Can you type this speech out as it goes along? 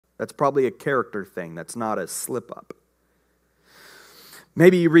That's probably a character thing. That's not a slip-up.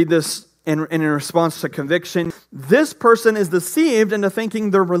 Maybe you read this in response to conviction. This person is deceived into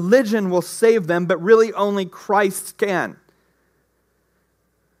thinking their religion will save them, but really only Christ can.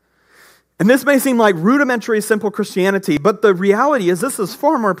 And this may seem like rudimentary, simple Christianity, but the reality is this is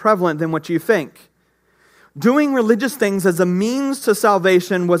far more prevalent than what you think. Doing religious things as a means to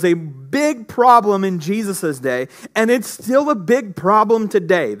salvation was a big problem in Jesus' day, and it's still a big problem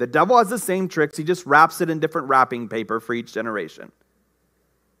today. The devil has the same tricks, he just wraps it in different wrapping paper for each generation.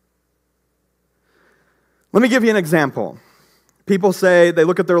 Let me give you an example. People say they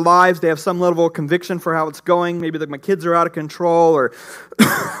look at their lives, they have some level of conviction for how it's going. Maybe like my kids are out of control, or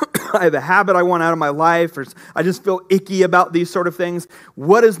I have a habit I want out of my life, or I just feel icky about these sort of things.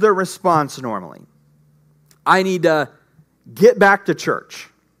 What is their response normally? I need to get back to church.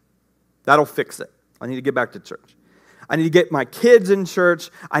 That'll fix it. I need to get back to church. I need to get my kids in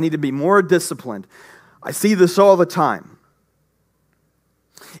church. I need to be more disciplined. I see this all the time.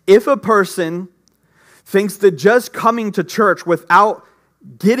 If a person thinks that just coming to church without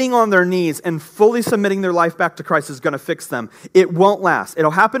getting on their knees and fully submitting their life back to Christ is going to fix them, it won't last.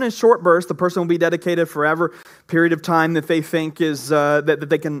 It'll happen in short bursts. The person will be dedicated forever period of time that they think is that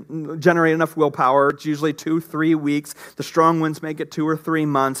they can generate enough willpower. It's usually 2-3 weeks. The strong ones make it 2 or 3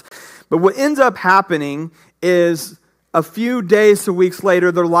 months. But what ends up happening is a few days to weeks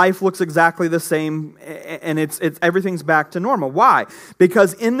later, their life looks exactly the same, and it's everything's back to normal. Why?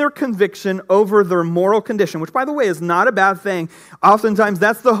 Because in their conviction over their moral condition, which, by the way, is not a bad thing, oftentimes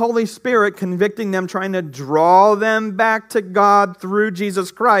that's the Holy Spirit convicting them, trying to draw them back to God through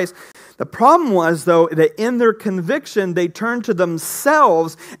Jesus Christ. The problem was, though, that in their conviction, they turned to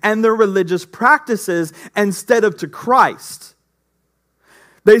themselves and their religious practices instead of to Christ.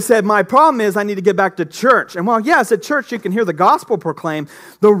 They said, my problem is I need to get back to church. And while, yes, at church you can hear the gospel proclaimed,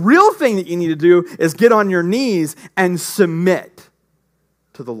 the real thing that you need to do is get on your knees and submit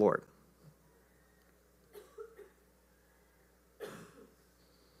to the Lord.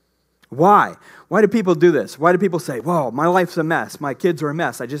 Why? Why do people do this? Why do people say, whoa, my life's a mess, my kids are a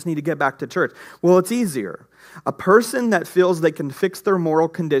mess, I just need to get back to church? Well, it's easier. A person that feels they can fix their moral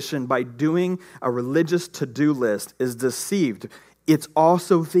condition by doing a religious to-do list is deceived. It's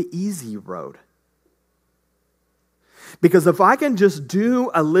also the easy road. Because if I can just do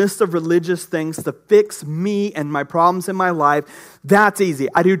a list of religious things to fix me and my problems in my life, that's easy.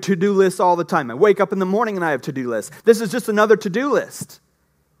 I do to-do lists all the time. I wake up in the morning and I have to-do lists. This is just another to-do list.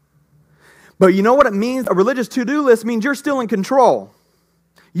 But you know what it means? A religious to-do list means you're still in control.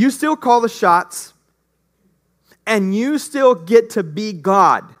 You still call the shots. And you still get to be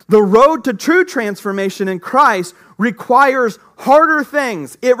God. The road to true transformation in Christ requires harder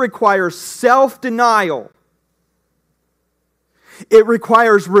things. It requires self-denial. It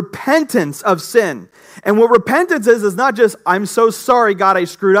requires repentance of sin. And what repentance is not just, I'm so sorry, God, I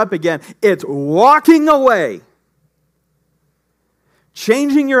screwed up again. It's walking away.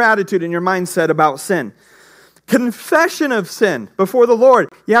 Changing your attitude and your mindset about sin. Confession of sin before the Lord.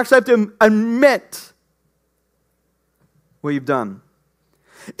 You actually have to admit what you've done.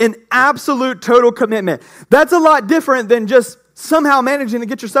 An absolute total commitment. That's a lot different than just somehow managing to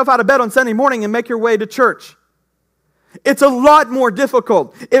get yourself out of bed on Sunday morning and make your way to church. It's a lot more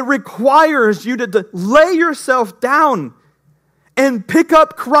difficult. It requires you to lay yourself down and pick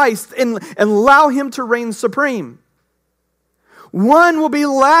up Christ and allow Him to reign supreme. One will be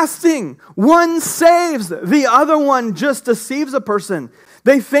lasting. One saves. The other one just deceives a person.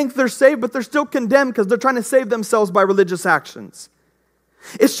 They think they're saved, but they're still condemned because they're trying to save themselves by religious actions.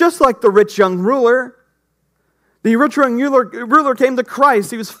 It's just like the rich young ruler. The rich young ruler came to Christ.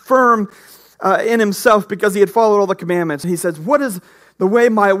 He was firm in himself because he had followed all the commandments. And he says, what is the way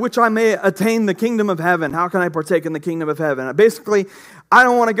by which I may attain the kingdom of heaven? How can I partake in the kingdom of heaven? Basically, I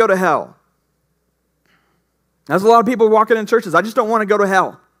don't want to go to hell. There's a lot of people walking in churches. I just don't want to go to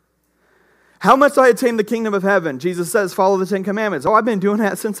hell. How must I attain the kingdom of heaven? Jesus says, follow the 10 commandments. Oh, I've been doing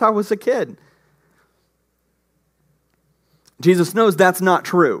that since I was a kid. Jesus knows that's not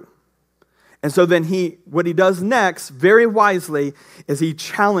true. And so then what he does next, very wisely, is he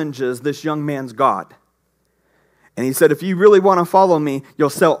challenges this young man's God. And he said, if you really want to follow me,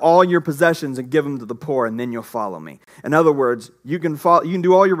 you'll sell all your possessions and give them to the poor, and then you'll follow me. In other words, you can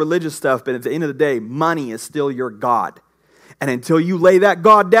do all your religious stuff, but at the end of the day, money is still your God. And until you lay that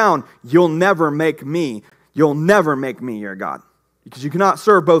God down, you'll never make me your God. Because you cannot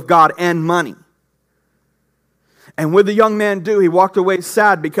serve both God and money. And what did the young man do? He walked away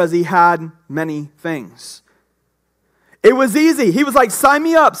sad because he had many things. It was easy. He was like, sign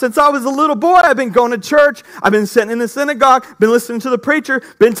me up. Since I was a little boy, I've been going to church. I've been sitting in the synagogue, been listening to the preacher,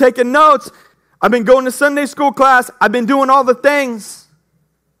 been taking notes. I've been going to Sunday school class. I've been doing all the things.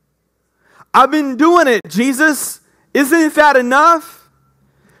 I've been doing it, Jesus. Isn't that enough?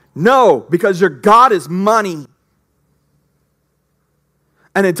 No, because your God is money.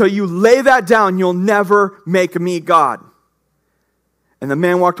 And until you lay that down, you'll never make me God. And the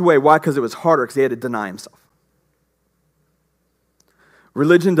man walked away. Why? Because it was harder, because he had to deny himself.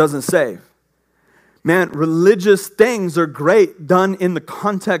 Religion doesn't save. Man, religious things are great, done in the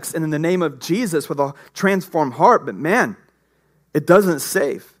context and in the name of Jesus with a transformed heart. But man, it doesn't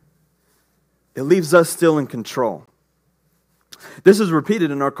save. It leaves us still in control. This is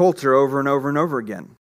repeated in our culture over and over and over again.